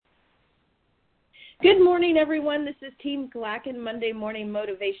Good morning, everyone. This is Team Glacken Monday Morning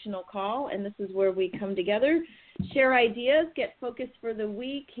Motivational Call, and this is where we come together, share ideas, get focused for the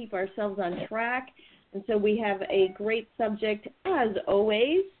week, keep ourselves on track. And so we have a great subject, as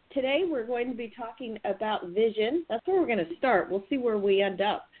always. Today we're going to be talking about vision. That's where we're going to start. We'll see where we end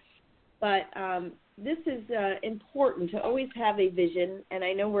up. But this is important to always have a vision, and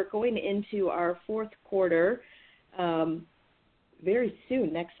I know we're going into our fourth quarter very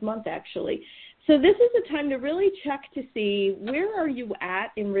soon, next month actually. So this is a time to really check to see where are you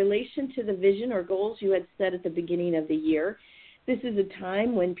at in relation to the vision or goals you had set at the beginning of the year. This is a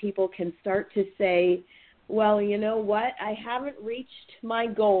time when people can start to say, well, you know what, I haven't reached my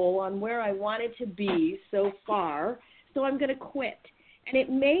goal on where I wanted to be so far, so I'm going to quit. And it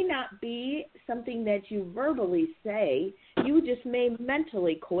may not be something that you verbally say, you just may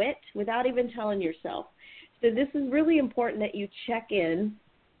mentally quit without even telling yourself. So this is really important that you check in,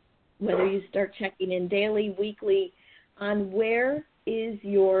 whether you start checking in daily, weekly, on where is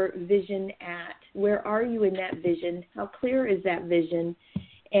your vision at? Where are you in that vision? How clear is that vision?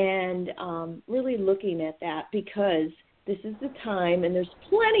 And really looking at that, because this is the time, and there's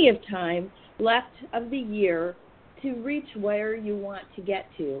plenty of time left of the year to reach where you want to get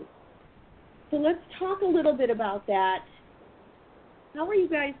to. So let's talk a little bit about that. How are you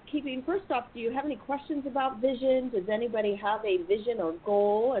guys keeping? First off, do you have any questions about vision? Does anybody have a vision or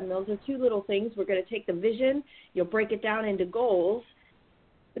goal? And those are two little things. We're going to take the vision. You'll break it down into goals.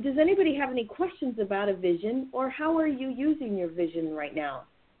 But does anybody have any questions about a vision, or how are you using your vision right now?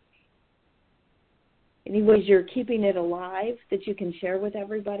 Any ways you're keeping it alive that you can share with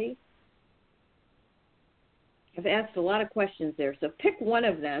everybody? I've asked a lot of questions there, so pick one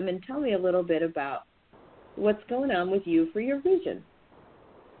of them and tell me a little bit about what's going on with you for your vision.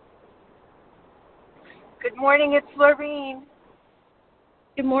 Good morning, it's Lorene.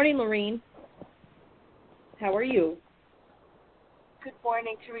 Good morning, Lorene. How are you? Good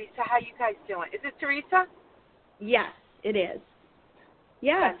morning, Teresa. How you guys doing? Is it Teresa? Yes, it is.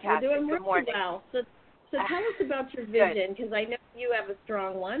 Yes, fantastic. We're doing Good morning. well. So tell us about your vision, because I know you have a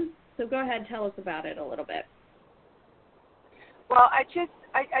strong one. So go ahead, tell us about it a little bit. Well, I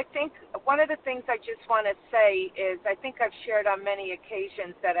think one of the things I just want to say is I think I've shared on many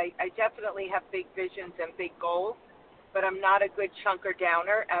occasions that I definitely have big visions and big goals, but I'm not a good chunker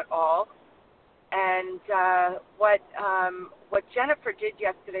downer at all. And what Jennifer did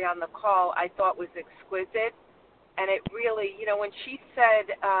yesterday on the call I thought was exquisite, and it really, when she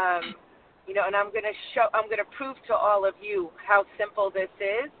said, and I'm going to prove to all of you how simple this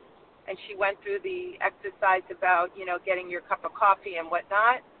is. And she went through the exercise about, getting your cup of coffee and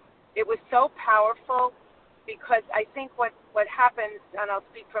whatnot. It was so powerful because I think what happens, and I'll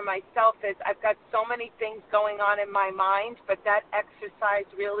speak for myself, is I've got so many things going on in my mind, but that exercise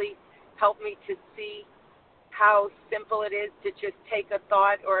really helped me to see how simple it is to just take a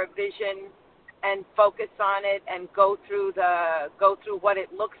thought or a vision and focus on it and go through what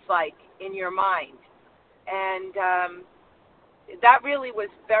it looks like in your mind. And that really was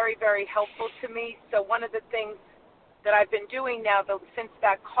very, very helpful to me. So one of the things that I've been doing now since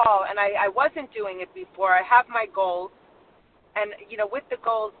that call, and I wasn't doing it before, I have my goals, and, with the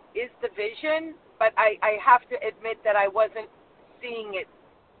goals is the vision, but I have to admit that I wasn't seeing it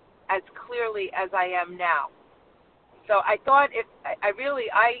as clearly as I am now. So I thought I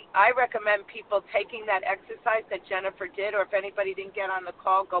recommend people taking that exercise that Jennifer did, or if anybody didn't get on the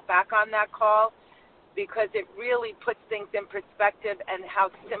call, go back on that call, because it really puts things in perspective and how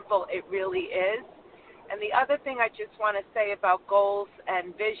simple it really is. And the other thing I just want to say about goals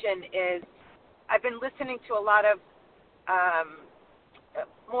and vision is I've been listening to a lot of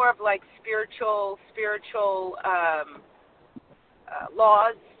more of like spiritual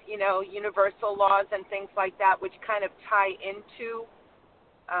laws, universal laws and things like that, which kind of tie into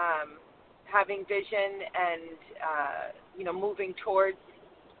having vision and, moving towards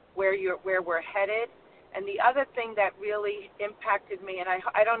where we're headed. And the other thing that really impacted me, and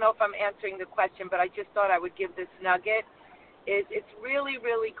I don't know if I'm answering the question, but I just thought I would give this nugget, is it's really,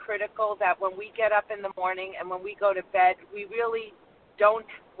 really critical that when we get up in the morning and when we go to bed,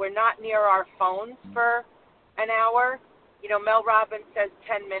 we're not near our phones for an hour. Mel Robbins says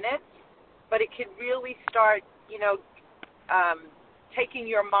 10 minutes, but it can really start, taking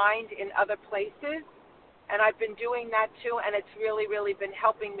your mind in other places. And I've been doing that too, and it's really, really been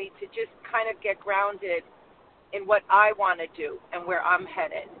helping me to just kind of get grounded in what I want to do and where I'm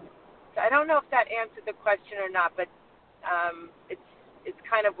headed. So I don't know if that answered the question or not, but it's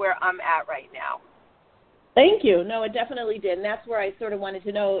kind of where I'm at right now. Thank you. No, it definitely did, and that's where I sort of wanted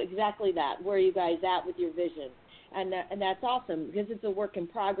to know exactly that, where are you guys at with your vision. And that's awesome because it's a work in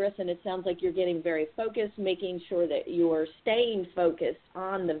progress, and it sounds like you're getting very focused, making sure that you're staying focused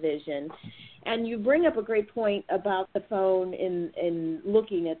on the vision. And you bring up a great point about the phone in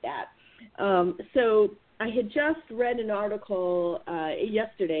looking at that. So I had just read an article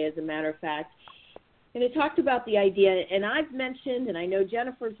yesterday, as a matter of fact, and it talked about the idea, and I've mentioned, and I know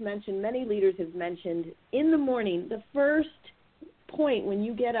Jennifer's mentioned, many leaders have mentioned, in the morning, the first point when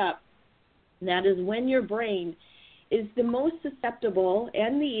you get up, and that is when your brain is the most susceptible,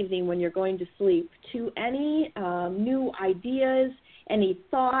 and the evening when you're going to sleep, to any new ideas, any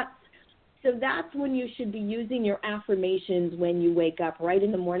thoughts. So that's when you should be using your affirmations when you wake up, right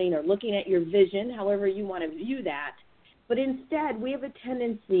in the morning, or looking at your vision, however you want to view that. But instead, we have a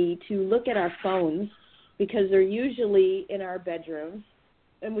tendency to look at our phones because they're usually in our bedrooms,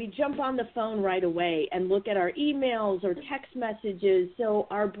 and we jump on the phone right away and look at our emails or text messages. So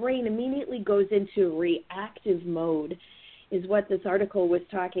our brain immediately goes into reactive mode, is what this article was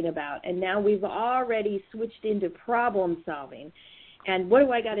talking about. And now we've already switched into problem solving. And what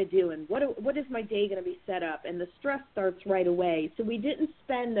do I got to do? And what is my day going to be set up? And the stress starts right away. So we didn't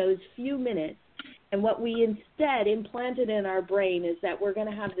spend those few minutes. And what we instead implanted in our brain is that we're going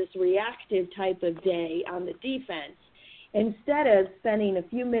to have this reactive type of day on the defense, instead of spending a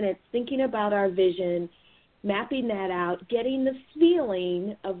few minutes thinking about our vision, mapping that out, getting the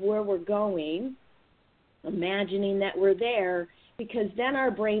feeling of where we're going, imagining that we're there, because then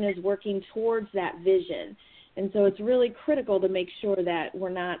our brain is working towards that vision. And so it's really critical to make sure that we're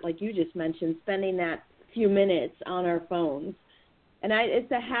not, like you just mentioned, spending that few minutes on our phones. And it's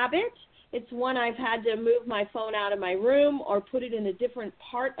a habit. It's one I've had to move my phone out of my room or put it in a different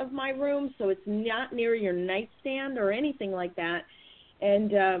part of my room so it's not near your nightstand or anything like that.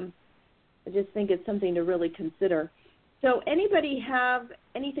 And I just think it's something to really consider. So anybody have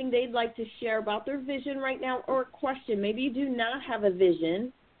anything they'd like to share about their vision right now, or a question? Maybe you do not have a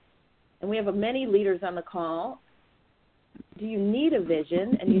vision, and we have many leaders on the call. Do you need a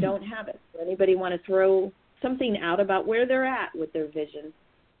vision and you don't have it? Does anybody want to throw something out about where they're at with their vision?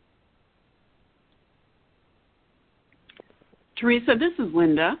 Teresa, this is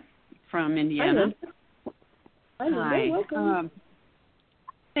Linda from Indiana. Hi, Linda. Welcome.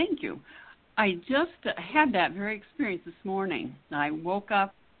 Thank you. I just had that very experience this morning. I woke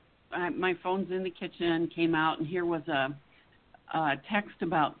up, my phone's in the kitchen, came out, and here was a text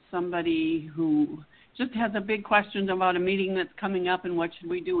about somebody who just has a big question about a meeting that's coming up and what should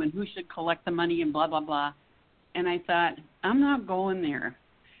we do and who should collect the money and blah, blah, blah. And I thought, I'm not going there.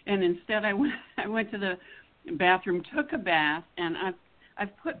 And instead I went to the bathroom, took a bath, and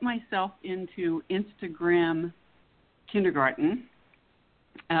I've put myself into Instagram kindergarten,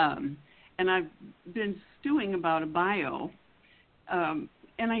 and I've been stewing about a bio,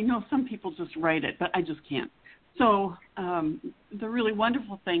 and I know some people just write it, but I just can't. So the really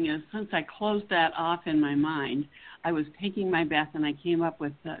wonderful thing is, since I closed that off in my mind, I was taking my bath, and I came up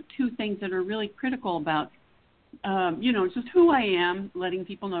with two things that are really critical about, just who I am, letting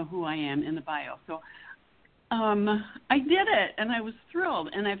people know who I am in the bio. So I did it, and I was thrilled,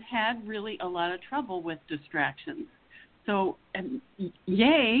 and I've had really a lot of trouble with distractions. So,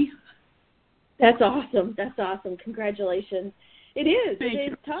 yay. That's awesome. Congratulations. It is. Thank you.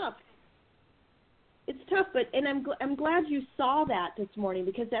 It is tough. It's tough, and I'm glad you saw that this morning,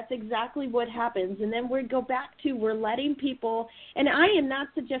 because that's exactly what happens. And then we go back to, we're letting people, and I am not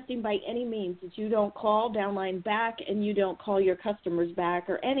suggesting by any means that you don't call downline back and you don't call your customers back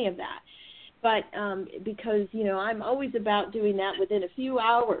or any of that. But because, I'm always about doing that within a few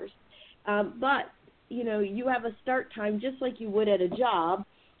hours. But, you have a start time just like you would at a job,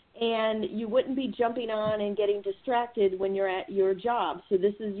 and you wouldn't be jumping on and getting distracted when you're at your job. So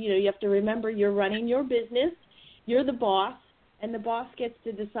this is, you have to remember you're running your business, you're the boss, and the boss gets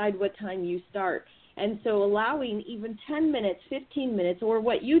to decide what time you start. And so allowing even 10 minutes, 15 minutes, or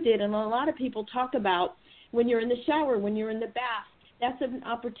what you did, and a lot of people talk about when you're in the shower, when you're in the bath, that's an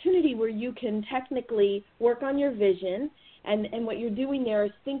opportunity where you can technically work on your vision, and what you're doing there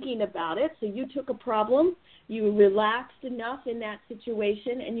is thinking about it. So you took a problem, you relaxed enough in that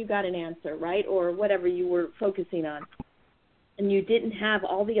situation, and you got an answer, right, or whatever you were focusing on. And you didn't have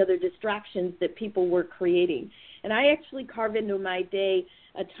all the other distractions that people were creating. And I actually carve into my day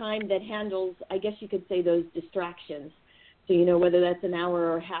a time that handles, I guess you could say, those distractions. So, whether that's an hour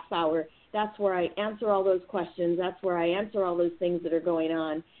or a half hour, that's where I answer all those questions. That's where I answer all those things that are going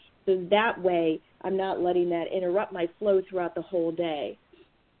on. So that way, I'm not letting that interrupt my flow throughout the whole day.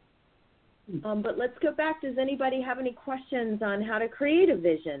 But let's go back. Does anybody have any questions on how to create a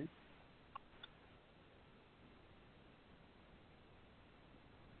vision?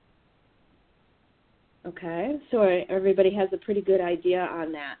 Okay, so everybody has a pretty good idea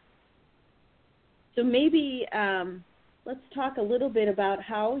on that. So maybe let's talk a little bit about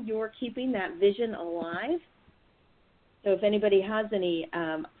how you're keeping that vision alive. So if anybody has any,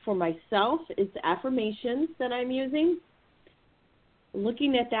 for myself, it's affirmations that I'm using.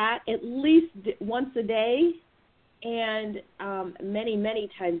 Looking at that at least once a day and many, many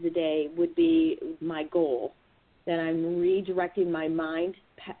times a day would be my goal, that I'm redirecting my mind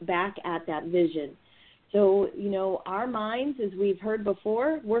back at that vision. So, our minds, as we've heard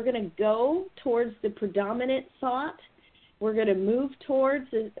before, we're going to go towards the predominant thought. We're going to move towards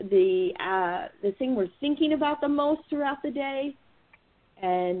the thing we're thinking about the most throughout the day,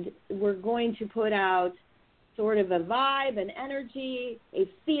 and we're going to put out sort of a vibe, an energy, a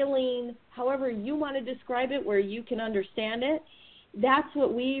feeling, however you want to describe it, where you can understand it. That's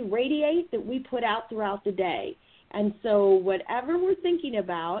what we radiate, that we put out throughout the day. And so whatever we're thinking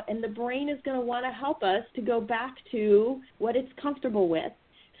about, and the brain is going to want to help us to go back to what it's comfortable with.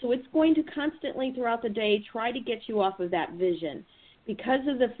 So it's going to constantly throughout the day try to get you off of that vision, because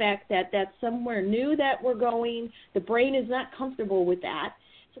of the fact that that's somewhere new that we're going. The brain is not comfortable with that.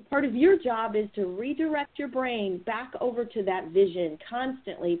 So part of your job is to redirect your brain back over to that vision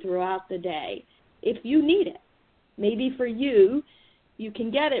constantly throughout the day if you need it. Maybe for you, you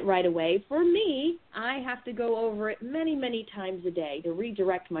can get it right away. For me, I have to go over it many, many times a day to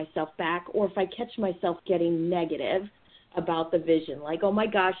redirect myself back, or if I catch myself getting negative about the vision, like, oh my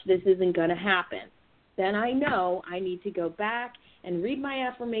gosh, this isn't going to happen, then I know I need to go back and read my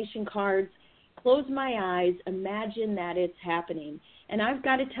affirmation cards, close my eyes, imagine that it's happening. And I've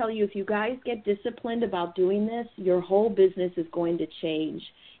got to tell you, if you guys get disciplined about doing this, your whole business is going to change.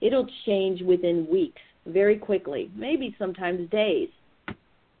 It'll change within weeks, very quickly, maybe sometimes days.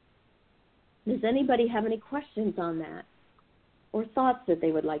 Does anybody have any questions on that or thoughts that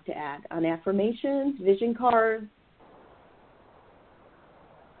they would like to add on affirmations, vision cards?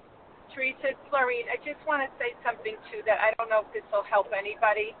 Teresa, it's Lorene. I just want to say something, too, that I don't know if this will help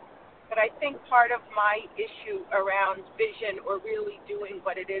anybody, but I think part of my issue around vision, or really doing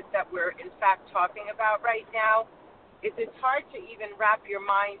what it is that we're, in fact, talking about right now, is it's hard to even wrap your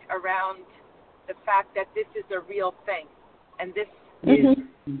mind around the fact that this is a real thing. And this is,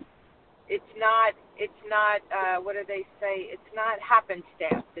 it's not, what do they say? It's not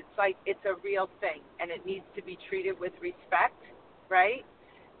happenstance. It's like, it's a real thing, and it needs to be treated with respect, right?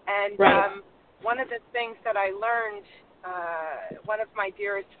 And one of the things that I learned, one of my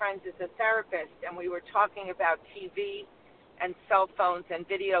dearest friends is a therapist, and we were talking about TV and cell phones and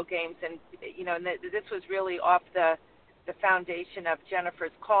video games, and and this was really off the foundation of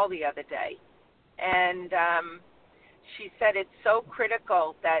Jennifer's call the other day. And she said it's so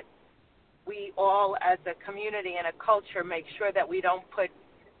critical that we all, as a community and a culture, make sure that we don't put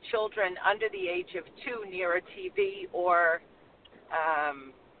children under the age of 2 near a TV or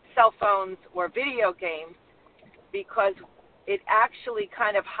cell phones or video games, because it actually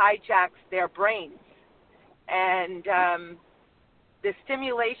kind of hijacks their brains. And the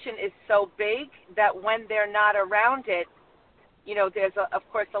stimulation is so big that when they're not around it, there's, of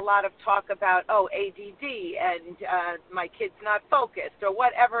course, a lot of talk about, ADD and my kid's not focused or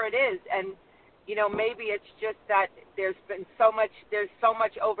whatever it is. And, maybe it's just that there's so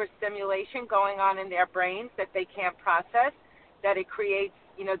much overstimulation going on in their brains that they can't process, that it creates,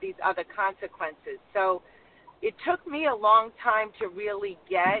 these other consequences. So it took me a long time to really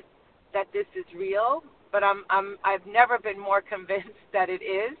get that this is real, but I've never been more convinced that it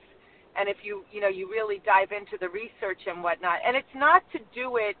is. And if you really dive into the research and whatnot, and it's not to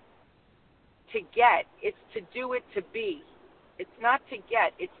do it to get, it's to do it to be. It's not to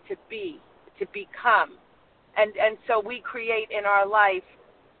get, it's to be, to become. And so we create in our life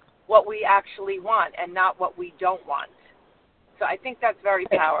what we actually want and not what we don't want. So I think that's very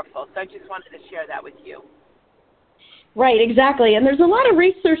powerful. So I just wanted to share that with you. Right, exactly. And there's a lot of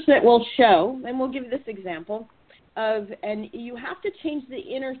research that will show, and we'll give this example, and you have to change the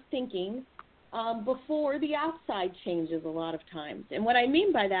inner thinking before the outside changes a lot of times. And what I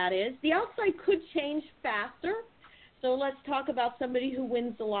mean by that is the outside could change faster. So let's talk about somebody who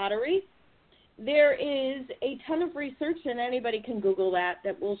wins the lottery. There is a ton of research, and anybody can Google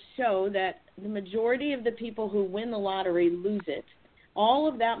that will show that the majority of the people who win the lottery lose it, all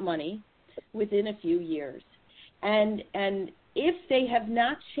of that money, within a few years. And if they have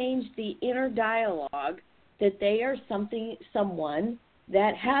not changed the inner dialogue that they are someone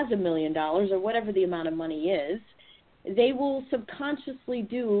that has $1 million or whatever the amount of money is, they will subconsciously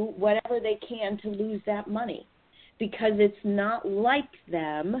do whatever they can to lose that money, because it's not like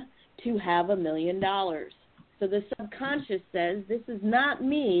them to have $1 million. So the subconscious says, this is not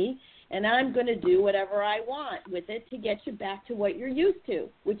me, and I'm going to do whatever I want with it to get you back to what you're used to,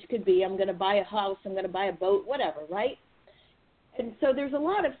 which could be I'm going to buy a house, I'm going to buy a boat, whatever, right? And so there's a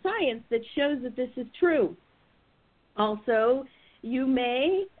lot of science that shows that this is true. Also, you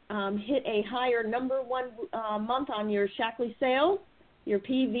may hit a higher number one month on your Shaklee sales, your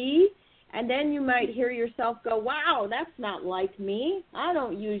PV, and then you might hear yourself go, wow, that's not like me. I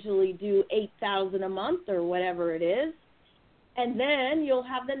don't usually do $8,000 a month or whatever it is. And then you'll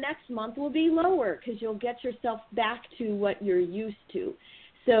have the next month will be lower because you'll get yourself back to what you're used to.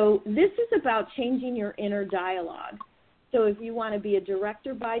 So this is about changing your inner dialogue. So if you want to be a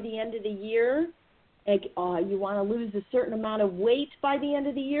director by the end of the year, you want to lose a certain amount of weight by the end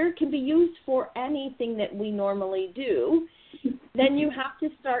of the year, it can be used for anything that we normally do. Then you have to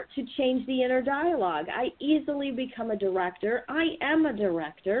start to change the inner dialogue. I easily become a director. I am a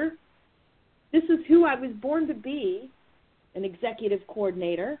director. This is who I was born to be, an executive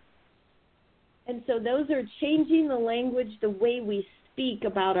coordinator. And so those are changing the language, the way we speak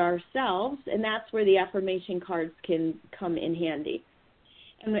about ourselves, and that's where the affirmation cards can come in handy.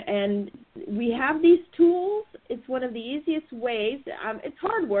 And we have these tools. It's one of the easiest ways. It's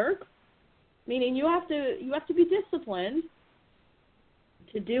hard work, meaning you have to be disciplined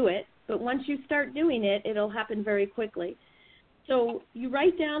to do it. But once you start doing it, it'll happen very quickly. So you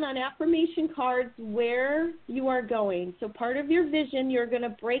write down on affirmation cards where you are going. So part of your vision, you're going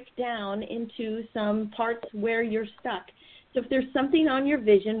to break down into some parts where you're stuck. So if there's something on your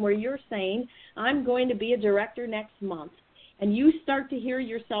vision where you're saying, I'm going to be a director next month, and you start to hear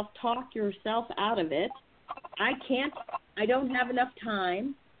yourself talk yourself out of it, I don't have enough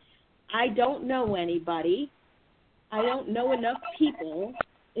time, I don't know anybody, I don't know enough people.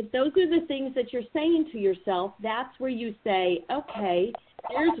 If those are the things that you're saying to yourself, that's where you say, okay,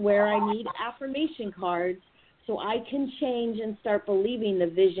 here's where I need affirmation cards so I can change and start believing the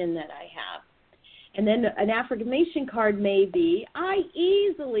vision that I have. And then an affirmation card may be, I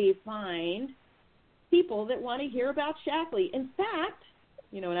easily find people that want to hear about Shaklee. In fact,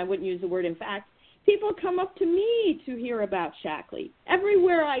 and I wouldn't use the word in fact, people come up to me to hear about Shaklee.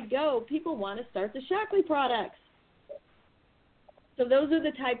 Everywhere I go, people want to start the Shaklee products. So those are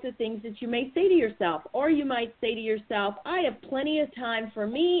the types of things that you may say to yourself. Or you might say to yourself, I have plenty of time for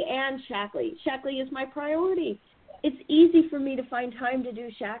me and Shaklee. Shaklee is my priority. It's easy for me to find time to do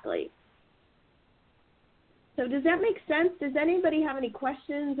Shaklee. So does that make sense? Does anybody have any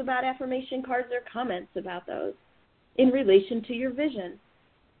questions about affirmation cards or comments about those in relation to your vision?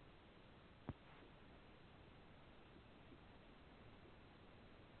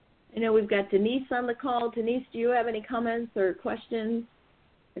 I know we've got Denise on the call. Denise, do you have any comments or questions?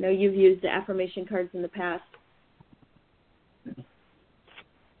 I know you've used the affirmation cards in the past.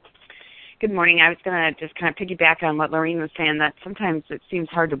 Good morning. I was going to just kind of piggyback on what Lorraine was saying, that sometimes it seems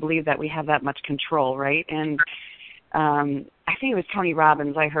hard to believe that we have that much control, right? And I think it was Tony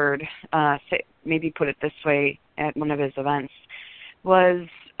Robbins I heard maybe put it this way at one of his events, was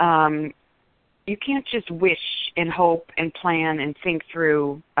you can't just wish and hope and plan and think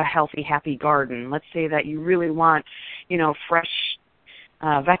through a healthy, happy garden. Let's say that you really want, fresh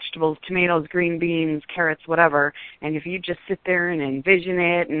vegetables, tomatoes, green beans, carrots, whatever, and if you just sit there and envision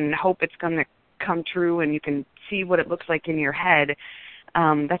it and hope it's going to come true and you can see what it looks like in your head,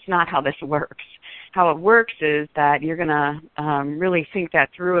 that's not how this works. How it works is that you're going to really think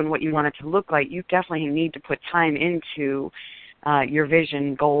that through and what you want it to look like. You definitely need to put time into your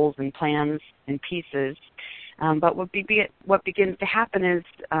vision, goals, and plans and pieces. But what begins to happen is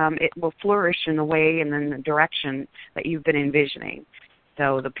it will flourish in the way and in the direction that you've been envisioning.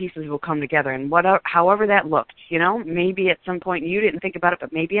 So the pieces will come together, and however that looks, maybe at some point you didn't think about it,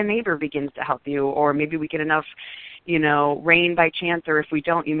 but maybe a neighbor begins to help you, or maybe we get enough, rain by chance, or if we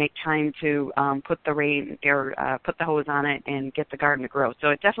don't, you make time to put the rain or put the hose on it and get the garden to grow. So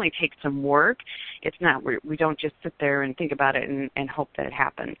it definitely takes some work. It's not, we don't just sit there and think about it and hope that it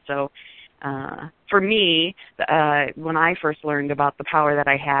happens. So for me, when I first learned about the power that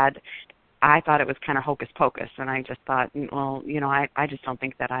I had, I thought it was kind of hocus pocus, and I just thought, well, I just don't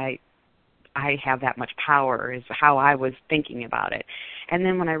think that I have that much power, is how I was thinking about it. And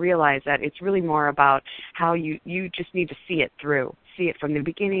then when I realized that it's really more about how you just need to see it through, see it from the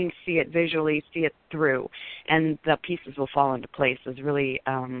beginning, see it visually, see it through, and the pieces will fall into place, is really,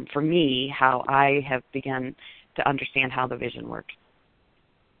 for me, how I have begun to understand how the vision works.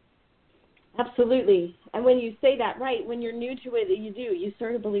 Absolutely. And when you say that, right, when you're new to it, you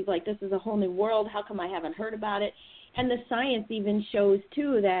sort of believe, like, this is a whole new world. How come I haven't heard about it? And the science even shows,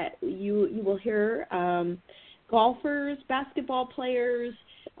 too, that you will hear golfers, basketball players,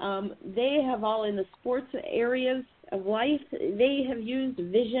 they have all in the sports areas, of life, they have used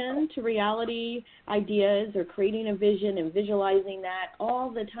vision to reality ideas or creating a vision and visualizing that all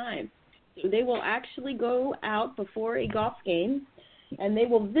the time. So they will actually go out before a golf game and they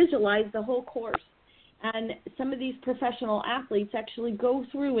will visualize the whole course. And some of these professional athletes actually go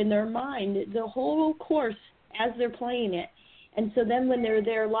through in their mind the whole course as they're playing it. And so then when they're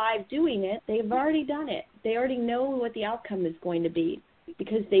there live doing it, they've already done it. They already know what the outcome is going to be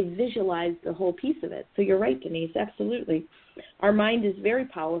because they visualized the whole piece of it. So you're right, Denise, absolutely. Our mind is very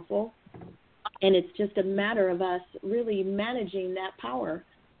powerful, and it's just a matter of us really managing that power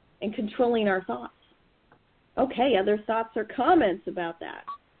and controlling our thoughts. Okay, other thoughts or comments about that?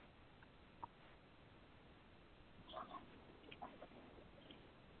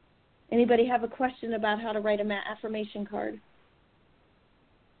 Anybody have a question about how to write an affirmation card?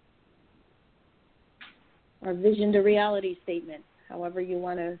 Or vision to reality statement, however you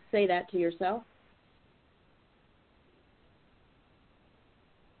want to say that to yourself.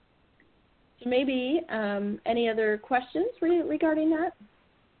 So maybe any other questions regarding that?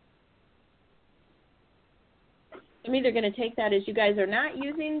 I'm either going to take that as you guys are not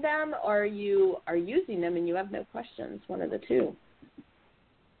using them or you are using them and you have no questions, one of the two.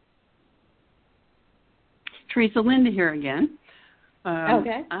 Teresa, Linda here again.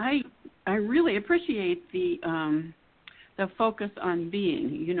 Okay. I really appreciate the focus on being.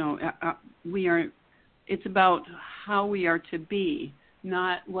 You know, it's about how we are to be,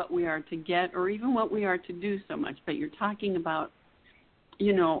 not what we are to get or even what we are to do so much. But you're talking about,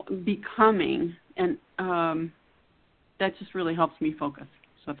 you know, becoming, and that just really helps me focus.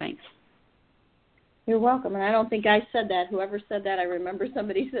 So thanks. You're welcome. And I don't think I said that. Whoever said that, I remember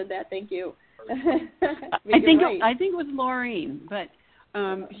somebody said that. Thank you. I think it was Laureen, but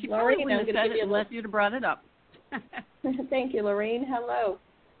she probably wouldn't have said it unless you'd have brought it up. Thank you, Laureen. Hello.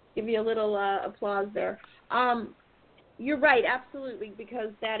 Give you a little applause there. You're right, absolutely, because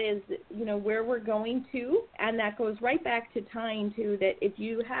that is, you know, where we're going to, and that goes right back to tying to that if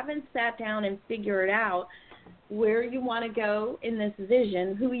you haven't sat down and figured out where you want to go in this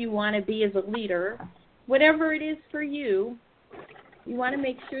vision, who you want to be as a leader, whatever it is for you, you want to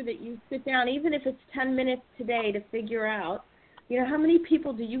make sure that you sit down, even if it's 10 minutes today, to figure out, you know, how many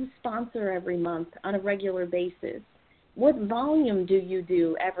people do you sponsor every month on a regular basis? What volume do you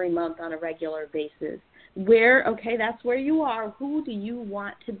do every month on a regular basis? Where, okay, that's where you are. Who do you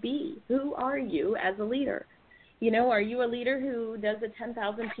want to be? Who are you as a leader? You know, are you a leader who does a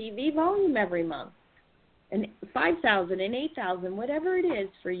 10,000 PV volume every month? And 5,000 and 8,000, whatever it is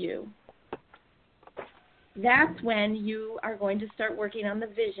for you. That's when you are going to start working on the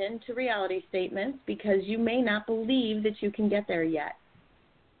vision to reality statements because you may not believe that you can get there yet.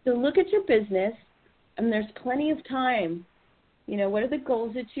 So look at your business, and there's plenty of time. You know, what are the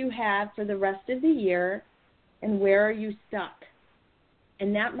goals that you have for the rest of the year, and where are you stuck?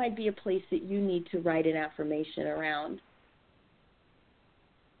 And that might be a place that you need to write an affirmation around.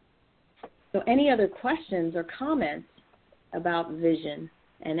 So any other questions or comments about vision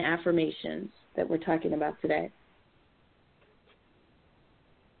and affirmations that we're talking about today?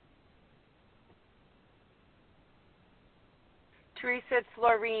 Teresa, it's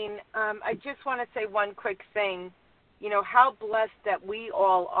Laureen. I just want to say one quick thing. You know, how blessed that we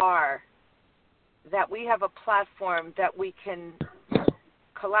all are, that we have a platform that we can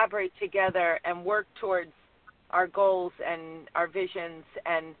collaborate together and work towards our goals and our visions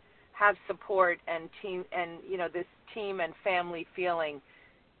and have support and team and, you know, this team and family feeling.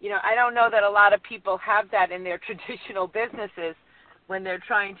 You know, I don't know that a lot of people have that in their traditional businesses when they're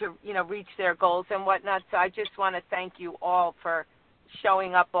trying to, you know, reach their goals and whatnot. So I just want to thank you all for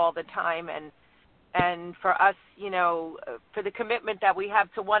showing up all the time and for us, you know, for the commitment that we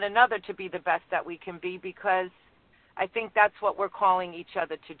have to one another to be the best that we can be, because I think that's what we're calling each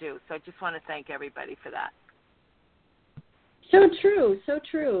other to do. So I just want to thank everybody for that. So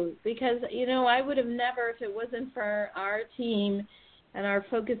true, because, you know, I would have never, if it wasn't for our team and our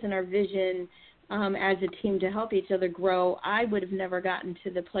focus and our vision as a team to help each other grow, I would have never gotten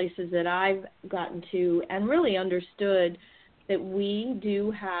to the places that I've gotten to and really understood that we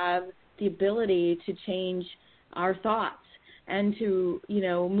do have the ability to change our thoughts and to, you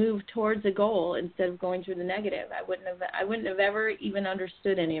know, move towards a goal instead of going through the negative. I wouldn't have ever even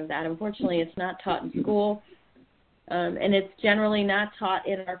understood any of that. Unfortunately, it's not taught in school, and it's generally not taught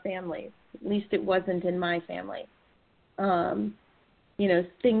in our families. At least it wasn't in my family. You know,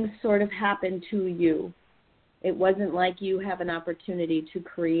 things sort of happen to you. It wasn't like you have an opportunity to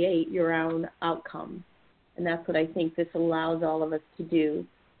create your own outcome. And that's what I think this allows all of us to do.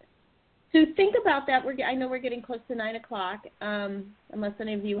 So think about that. I know we're getting close to 9 o'clock, unless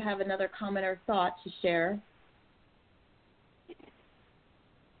any of you have another comment or thought to share.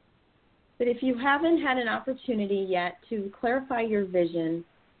 But if you haven't had an opportunity yet to clarify your vision,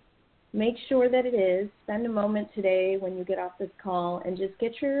 make sure that it is. Spend a moment today when you get off this call and just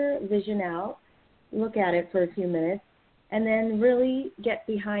get your vision out, look at it for a few minutes, and then really get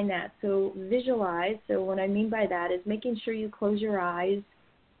behind that. So visualize. So what I mean by that is making sure you close your eyes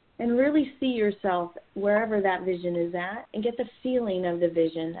and really see yourself wherever that vision is at and get the feeling of the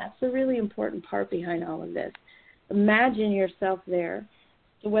vision. That's the really important part behind all of this. Imagine yourself there.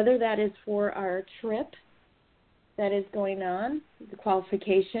 So whether that is for our trip that is going on, the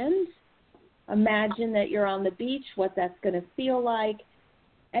qualifications, imagine that you're on the beach, what that's going to feel like.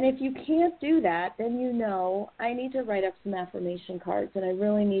 And if you can't do that, then you know I need to write up some affirmation cards, and I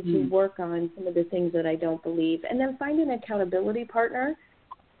really need to work on some of the things that I don't believe. And then find an accountability partner,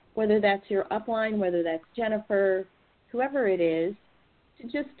 whether that's your upline, whether that's Jennifer, whoever it is, to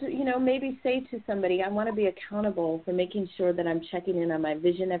just, maybe say to somebody, I want to be accountable for making sure that I'm checking in on my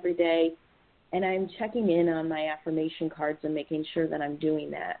vision every day, and I'm checking in on my affirmation cards and making sure that I'm doing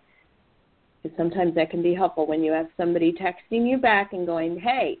that. Because sometimes that can be helpful when you have somebody texting you back and going,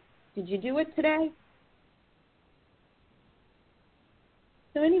 hey, did you do it today?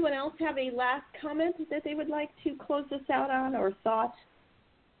 So anyone else have a last comment that they would like to close this out on or thought?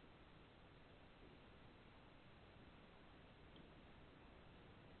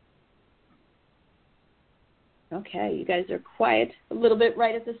 Okay, you guys are quiet a little bit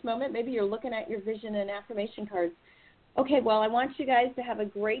right at this moment. Maybe you're looking at your vision and affirmation cards. Okay, well, I want you guys to have a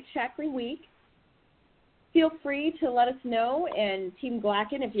great Chakra week. Feel free to let us know, and Team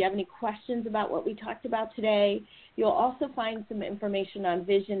Glacken, if you have any questions about what we talked about today. You'll also find some information on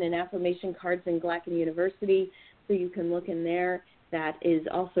vision and affirmation cards in Glacken University, so you can look in there. That is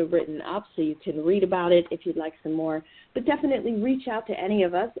also written up, so you can read about it if you'd like some more. But definitely reach out to any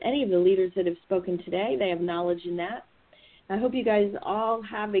of us, any of the leaders that have spoken today. They have knowledge in that. I hope you guys all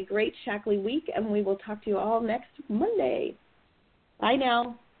have a great Shaklee week, and we will talk to you all next Monday. Bye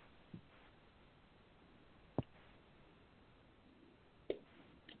now.